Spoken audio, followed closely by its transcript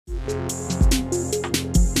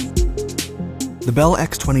The Bell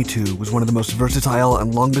X-22 was one of the most versatile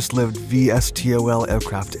and longest-lived VSTOL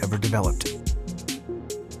aircraft ever developed.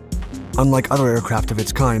 Unlike other aircraft of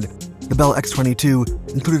its kind, the Bell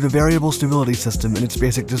X-22 included a variable stability system in its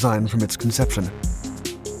basic design from its conception.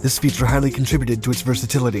 This feature highly contributed to its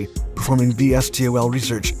versatility, performing VSTOL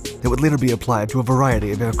research that would later be applied to a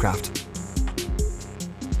variety of aircraft.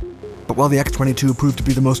 But while the X-22 proved to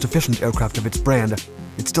be the most efficient aircraft of its brand,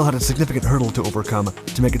 it still had a significant hurdle to overcome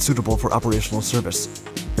to make it suitable for operational service,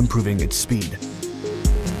 improving its speed.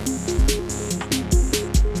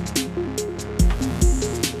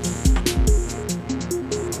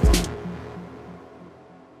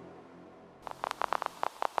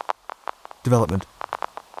 Development.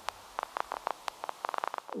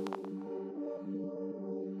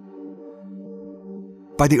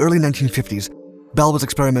 By the early 1950s, Bell was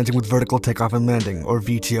experimenting with vertical takeoff and landing, or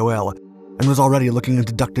VTOL, and was already looking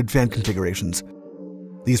into ducted fan configurations.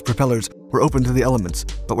 These propellers were open to the elements,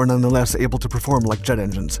 but were nonetheless able to perform like jet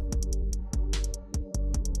engines.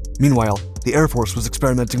 Meanwhile, the Air Force was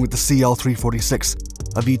experimenting with the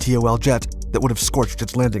CL-346, a VTOL jet that would have scorched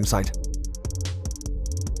its landing site.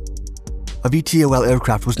 A VTOL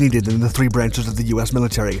aircraft was needed in the three branches of the US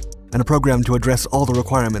military, and a program to address all the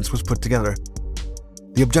requirements was put together.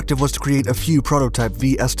 The objective was to create a few prototype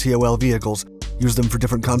VSTOL vehicles, use them for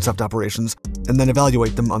different concept operations, and then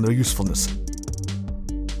evaluate them on their usefulness.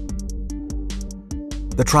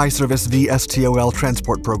 The Tri-Service VSTOL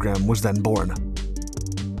Transport Program was then born.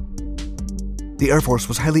 The Air Force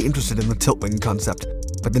was highly interested in the tilt-wing concept,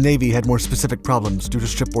 but the Navy had more specific problems due to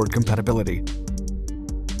shipboard compatibility.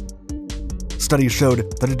 Studies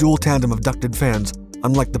showed that a dual tandem of ducted fans,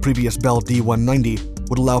 unlike the previous Bell D-190,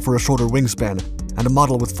 would allow for a shorter wingspan, and a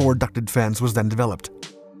model with 4 ducted fans was then developed.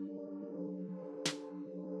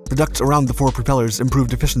 The ducts around the 4 propellers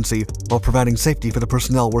improved efficiency while providing safety for the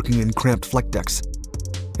personnel working in cramped flight decks.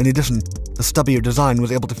 In addition, the stubbier design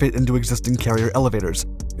was able to fit into existing carrier elevators,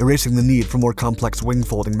 erasing the need for more complex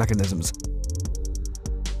wing-folding mechanisms.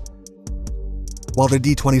 While the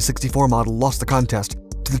D-2064 model lost the contest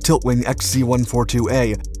to the tilt-wing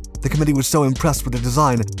XC-142A, the committee was so impressed with the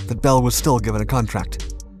design that Bell was still given a contract.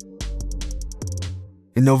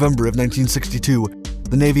 In November of 1962,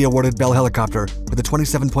 the Navy awarded Bell Helicopter with a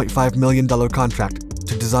 $27.5 million contract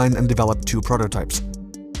to design and develop 2 prototypes.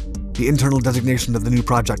 The internal designation of the new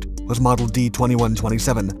project was Model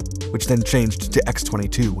D-2127, which then changed to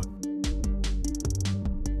X-22.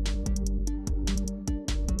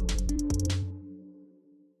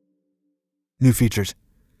 New features.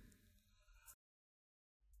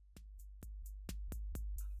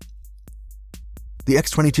 The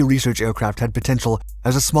X-22 research aircraft had potential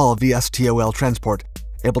as a small VSTOL transport,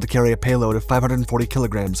 able to carry a payload of 540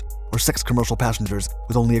 kilograms or 6 commercial passengers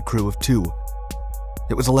with only a crew of 2.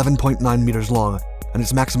 It was 11.9 meters long, and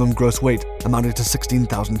its maximum gross weight amounted to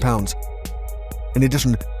 16,000 pounds. In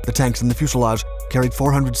addition, the tanks in the fuselage carried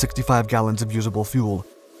 465 gallons of usable fuel.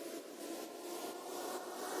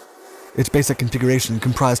 Its basic configuration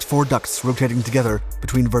comprised 4 ducts rotating together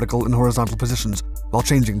between vertical and horizontal positions while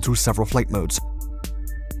changing through several flight modes.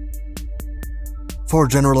 4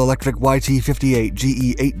 General Electric YT-58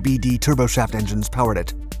 GE-8BD turboshaft engines powered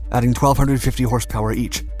it, adding 1,250 horsepower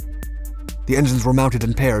each. The engines were mounted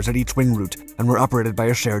in pairs at each wing root and were operated by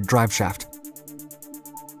a shared drive shaft.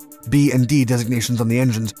 B and D designations on the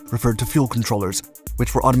engines referred to fuel controllers,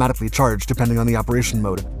 which were automatically charged depending on the operation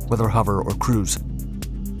mode, whether hover or cruise.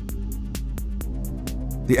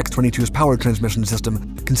 The X-22's power transmission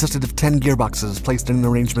system consisted of 10 gearboxes placed in an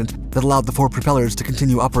arrangement that allowed the 4 propellers to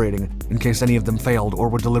continue operating in case any of them failed or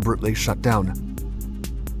were deliberately shut down.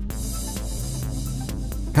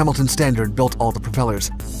 Hamilton Standard built all the propellers.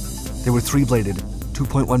 They were 3-bladed,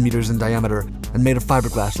 2.1 meters in diameter, and made of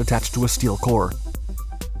fiberglass attached to a steel core.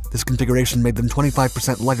 This configuration made them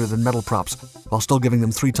 25% lighter than metal props, while still giving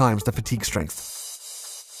them 3 times the fatigue strength.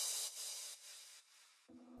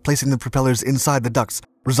 Placing the propellers inside the ducts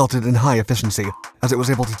resulted in high efficiency, as it was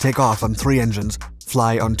able to take off on 3 engines,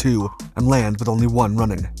 fly on 2, and land with only 1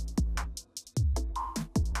 running.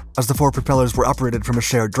 As the 4 propellers were operated from a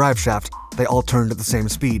shared drive shaft, they all turned at the same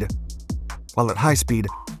speed. While at high speed,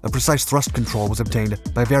 a precise thrust control was obtained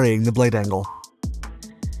by varying the blade angle.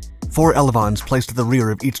 4 elevons placed at the rear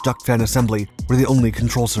of each duct fan assembly were the only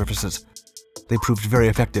control surfaces. They proved very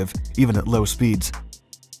effective, even at low speeds.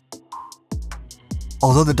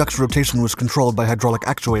 Although the duct's rotation was controlled by hydraulic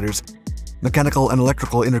actuators, mechanical and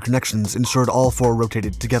electrical interconnections ensured all 4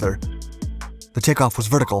 rotated together. The takeoff was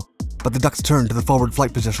vertical, but the ducts turned to the forward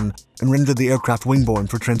flight position and rendered the aircraft wingborne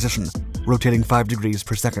for transition, rotating 5 degrees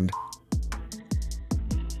per second.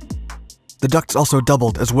 The ducts also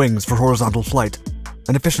doubled as wings for horizontal flight,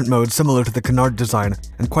 an efficient mode similar to the canard design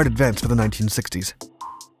and quite advanced for the 1960s.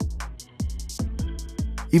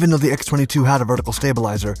 Even though the X-22 had a vertical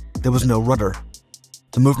stabilizer, there was no rudder.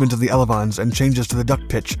 The movement of the elevons and changes to the duct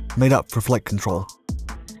pitch made up for flight control.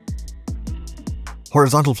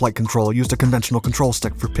 Horizontal flight control used a conventional control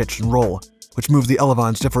stick for pitch and roll, which moved the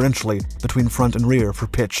elevons differentially between front and rear for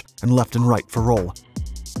pitch and left and right for roll.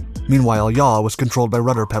 Meanwhile, yaw was controlled by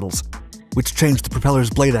rudder pedals, which changed the propeller's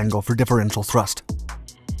blade angle for differential thrust.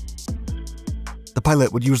 The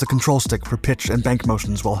pilot would use the control stick for pitch and bank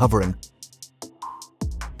motions while hovering.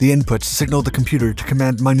 The inputs signaled the computer to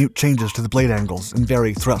command minute changes to the blade angles and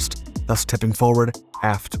vary thrust, thus tipping forward,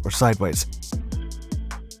 aft, or sideways.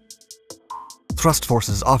 Thrust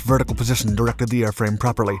forces off vertical position directed the airframe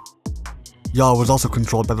properly. Yaw was also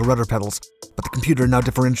controlled by the rudder pedals, but the computer now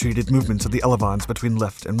differentiated movements of the elevons between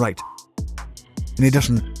left and right. In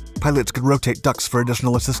addition, pilots could rotate ducts for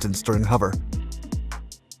additional assistance during hover.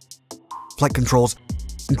 Flight controls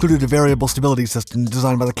included a variable stability system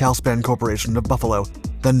designed by the Calspan Corporation of Buffalo,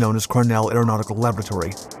 then known as Cornell Aeronautical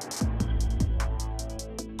Laboratory.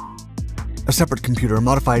 A separate computer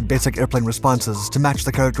modified basic airplane responses to match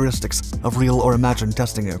the characteristics of real or imagined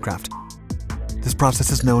testing aircraft. This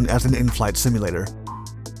process is known as an in-flight simulator.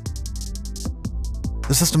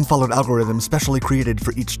 The system followed algorithms specially created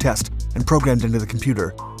for each test and programmed into the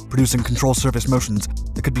computer, producing control surface motions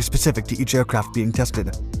that could be specific to each aircraft being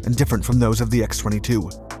tested and different from those of the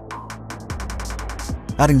X-22.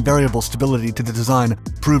 Adding variable stability to the design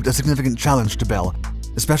proved a significant challenge to Bell,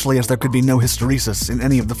 especially as there could be no hysteresis in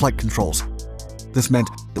any of the flight controls. This meant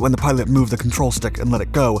that when the pilot moved the control stick and let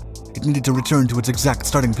it go, it needed to return to its exact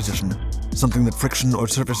starting position, something that friction or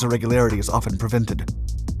surface irregularities often prevented.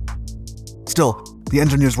 Still, the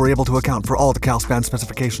engineers were able to account for all the Calspan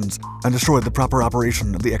specifications and assured the proper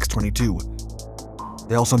operation of the X-22.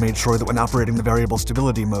 They also made sure that when operating the variable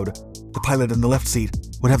stability mode, the pilot in the left seat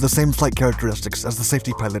would have the same flight characteristics as the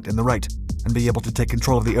safety pilot in the right and be able to take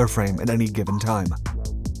control of the airframe at any given time.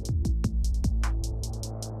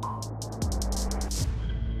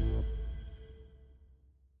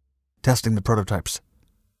 Testing the prototypes.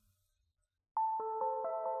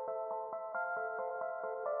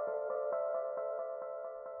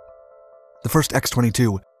 The first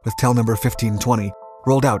X-22, with tail number 1520,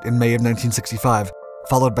 rolled out in May of 1965,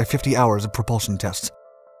 followed by 50 hours of propulsion tests.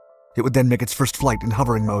 It would then make its first flight in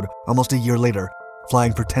hovering mode almost a year later,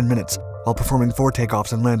 flying for 10 minutes while performing 4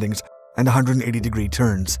 takeoffs and landings and 180-degree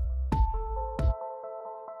turns.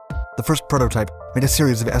 The first prototype made a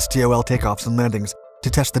series of STOL takeoffs and landings to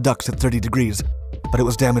test the ducts at 30 degrees, but it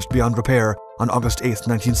was damaged beyond repair on August 8,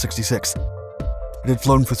 1966. It had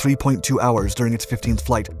flown for 3.2 hours during its 15th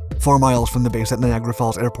flight, 4 miles from the base at Niagara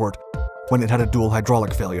Falls Airport, when it had a dual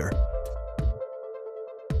hydraulic failure.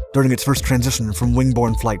 During its first transition from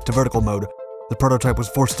wing-borne flight to vertical mode, the prototype was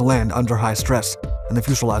forced to land under high stress, and the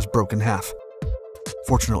fuselage broke in half.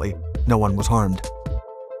 Fortunately, no one was harmed.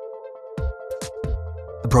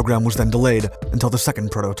 The program was then delayed until the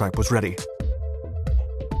second prototype was ready.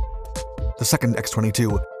 The second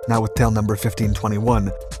X-22, now with tail number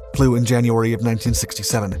 1521, flew in January of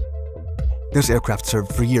 1967. This aircraft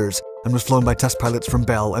served for years and was flown by test pilots from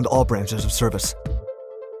Bell and all branches of service.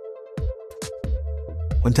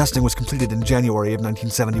 When testing was completed in January of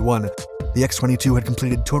 1971, the X-22 had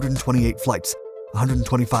completed 228 flights,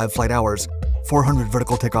 125 flight hours, 400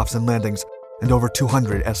 vertical takeoffs and landings, and over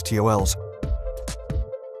 200 STOLs.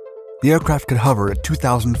 The aircraft could hover at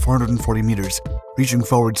 2,440 meters, reaching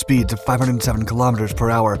forward speeds of 507 kilometers per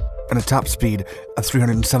hour and a top speed of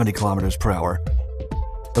 370 kilometers per hour.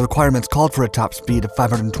 The requirements called for a top speed of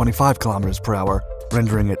 525 kilometers per hour,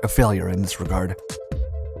 rendering it a failure in this regard.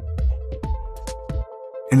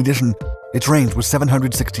 In addition, its range was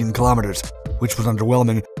 716 kilometers, which was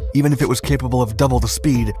underwhelming even if it was capable of double the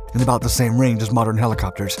speed and about the same range as modern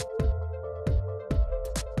helicopters.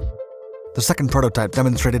 The second prototype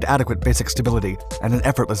demonstrated adequate basic stability and an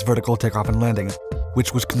effortless vertical takeoff and landing,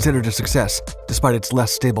 which was considered a success despite its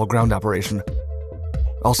less stable ground operation.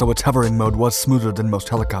 Also, its hovering mode was smoother than most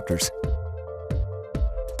helicopters.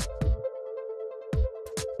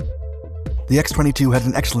 The X-22 had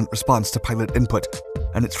an excellent response to pilot input,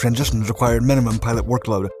 and its transitions required minimum pilot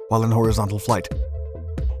workload while in horizontal flight.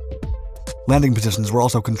 Landing positions were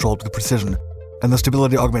also controlled with precision, and the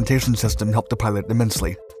stability augmentation system helped the pilot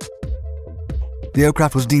immensely. The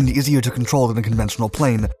aircraft was deemed easier to control than a conventional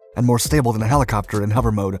plane and more stable than a helicopter in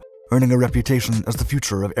hover mode, earning a reputation as the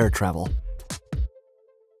future of air travel.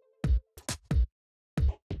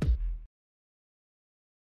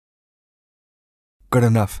 Good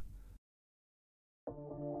enough.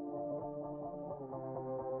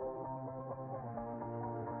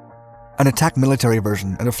 An attack military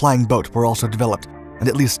version and a flying boat were also developed, and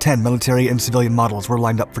at least 10 military and civilian models were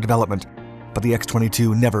lined up for development, but the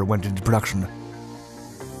X-22 never went into production.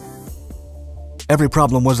 Every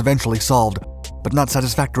problem was eventually solved, but not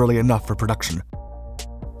satisfactorily enough for production.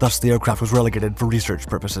 Thus, the aircraft was relegated for research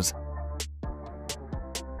purposes.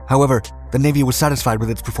 However, the Navy was satisfied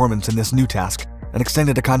with its performance in this new task and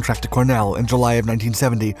extended a contract to Cornell in July of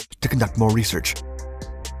 1970 to conduct more research.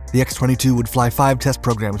 The X-22 would fly 5 test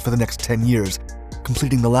programs for the next 10 years,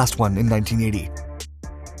 completing the last one in 1980.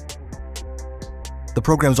 The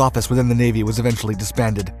program's office within the Navy was eventually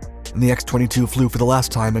disbanded, and the X-22 flew for the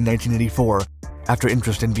last time in 1984, after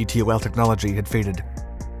interest in VTOL technology had faded.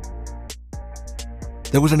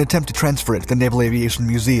 There was an attempt to transfer it to the Naval Aviation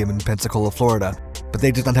Museum in Pensacola, Florida, but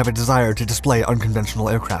they did not have a desire to display unconventional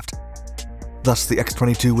aircraft. Thus, the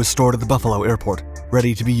X-22 was stored at the Buffalo Airport,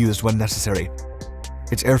 ready to be used when necessary.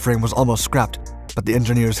 Its airframe was almost scrapped, but the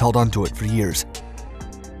engineers held onto it for years.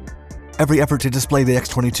 Every effort to display the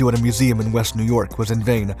X-22 at a museum in West New York was in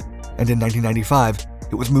vain, and in 1995,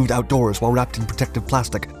 it was moved outdoors while wrapped in protective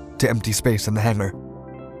plastic to empty space in the hangar.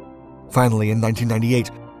 Finally, in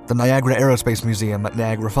 1998, the Niagara Aerospace Museum at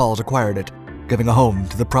Niagara Falls acquired it, giving a home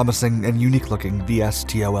to the promising and unique-looking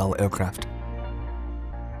STOL aircraft.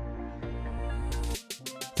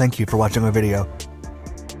 Thank you for watching our video.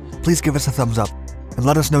 Please give us a thumbs up, and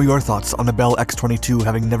let us know your thoughts on the Bell X-22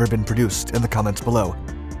 having never been produced in the comments below.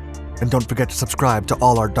 And don't forget to subscribe to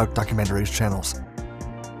all our Dark Documentaries channels.